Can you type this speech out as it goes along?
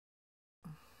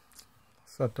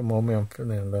So at the moment I'm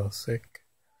feeling a little sick.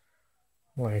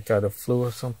 Like I got a flu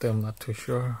or something, I'm not too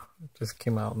sure. It just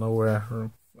came out of nowhere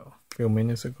a few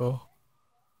minutes ago.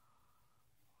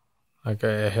 I got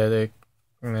a headache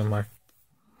and then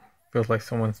feels like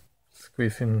someone's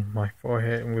squeezing my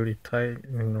forehead really tight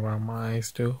and around my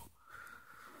eyes too.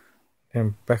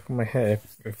 And back of my head,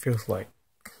 it feels like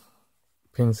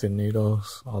pins and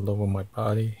needles all over my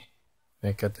body.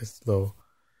 I got this little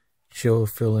chill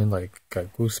feeling, like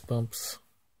got goosebumps.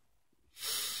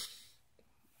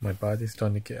 My body's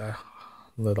starting to get a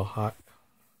little hot.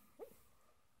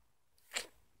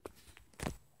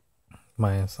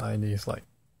 My anxiety is like,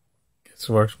 gets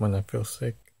worse when I feel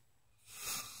sick.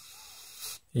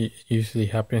 It usually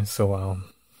happens around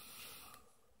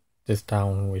this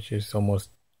time, which is almost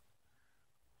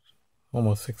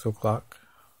 6 o'clock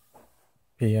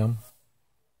p.m.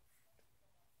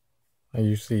 I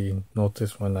usually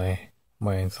notice when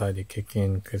my anxiety kick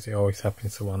in, because it always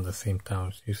happens around the same time.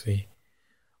 It's usually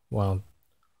around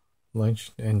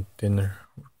lunch and dinner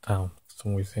time for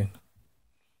some reason.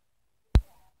 I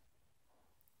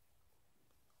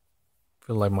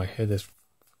feel like my head is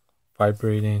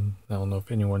vibrating. I don't know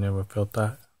if anyone ever felt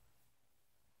that.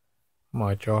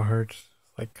 My jaw hurts.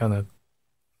 Like kind of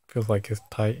feels like it's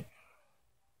tight.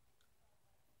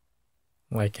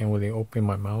 I can't really open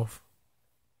my mouth.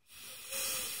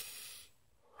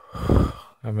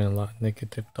 Having a lot of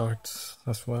negative thoughts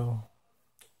as well.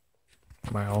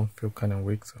 My arm feel kind of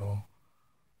weak, so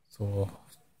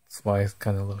that's why it's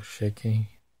kind of a little shaky.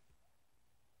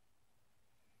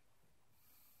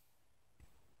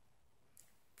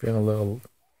 Feeling a little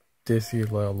dizzy, a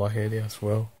little lightheaded as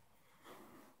well.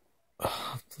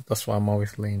 That's why I'm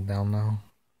always laying down now.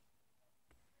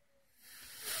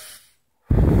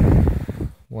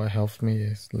 What helps me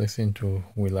is listening to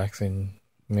relaxing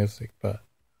music, but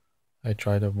I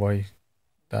try to avoid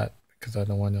that because I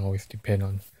don't want to always depend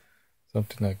on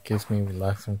something that gives me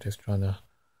relax. I'm just trying to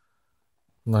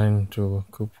learn to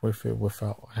cope with it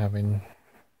without having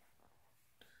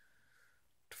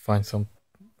to find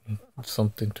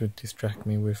something to distract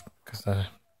me with, because I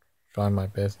try my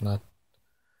best not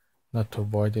to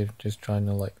avoid it, just trying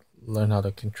to like learn how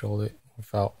to control it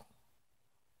without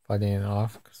fighting it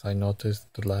off. Because I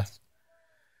noticed the last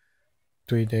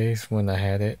 3 days when I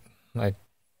had it, I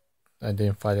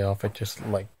didn't fight it off. I just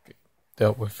like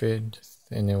dealt with it,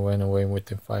 and it went away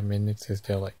within 5 minutes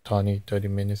instead of like 20-30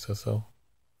 minutes or so.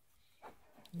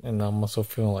 And I'm also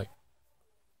feeling like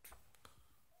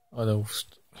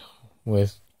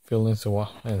with feelings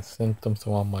and symptoms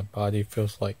around my body.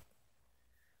 Feels like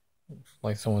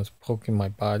someone's poking my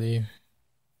body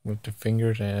with the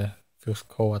fingers, and it feels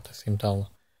cold at the same time.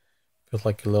 Feels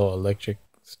like a little electric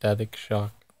static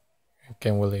shock. I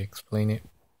can't really explain it.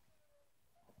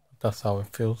 That's how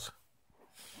it feels.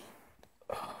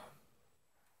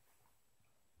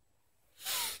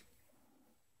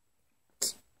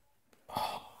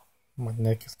 My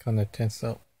neck is kind of tense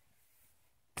up.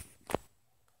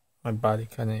 My body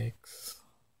kind of aches.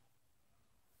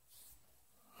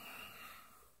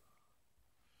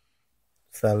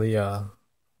 Sadly, I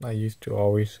used to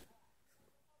always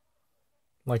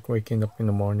like waking up in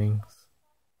the mornings,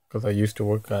 because I used to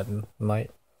work at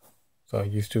night. So I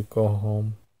used to get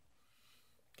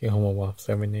home about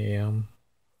 7 a.m.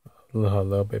 A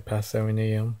little bit past 7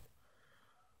 a.m.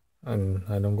 And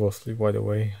I don't go to sleep right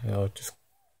away. I'll just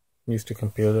use the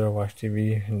computer, watch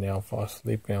TV, and then I'll fall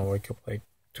asleep, and I'll wake up like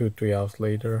 2-3 hours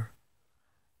later.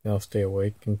 Then I'll stay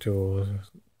awake until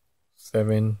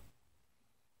 7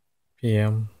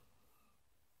 p.m.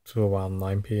 to around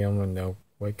 9 p.m. and I'll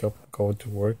wake up and go to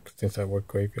work, since I work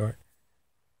graveyard.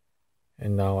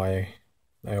 And now I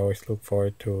always look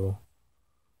forward to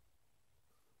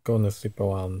going to sleep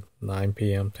around 9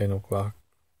 p.m., 10 o'clock,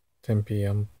 10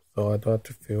 p.m. So I don't have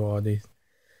to feel all these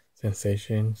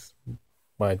sensations.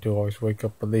 But I do always wake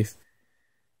up at least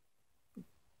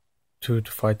 2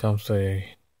 to 5 times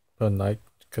per night,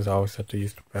 because I always have to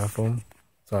use the bathroom.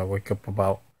 So I wake up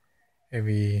about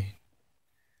every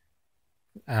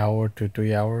hour to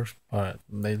 3 hours. But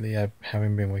lately I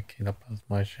haven't been waking up as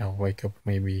much. I'll wake up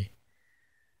maybe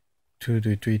 2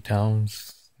 to 3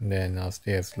 times, and then I'll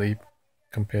stay asleep.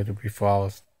 Compared to before,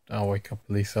 I'll wake up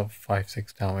at least up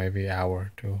 5-6 times every hour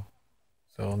or two.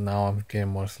 So now I'm getting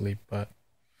more sleep, but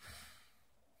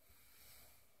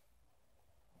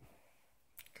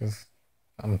because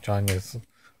I'm trying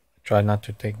not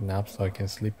to take naps so I can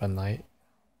sleep at night.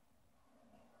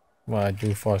 Well, I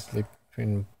do fall asleep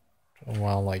in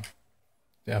around like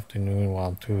the afternoon,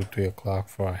 around 2-3 o'clock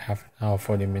for a half an hour,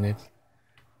 40 minutes.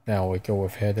 Then I'll wake up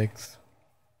with headaches.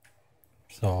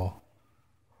 So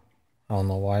I don't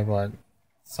know why, but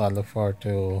So I look forward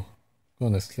to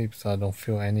going to sleep so I don't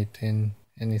feel anything,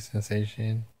 any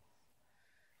sensation.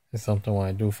 It's something when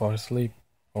I do fall asleep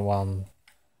around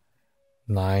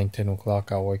 9, 10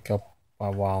 o'clock. I wake up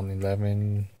around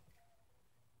 11,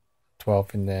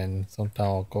 12, and then sometimes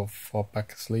I'll go fall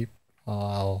back asleep.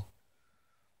 I'll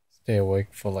stay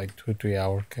awake for like 2 or 3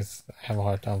 hours because I have a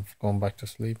hard time going back to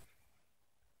sleep.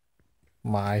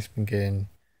 My eyes been getting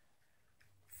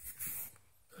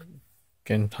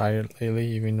tired lately,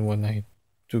 even when I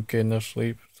do get enough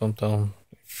sleep. Sometimes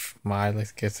my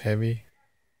eyelids gets heavy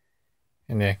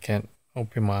and I can't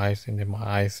open my eyes, and then my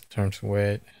eyes turns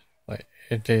wet, like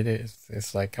irritated.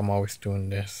 It's like I'm always doing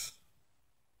this.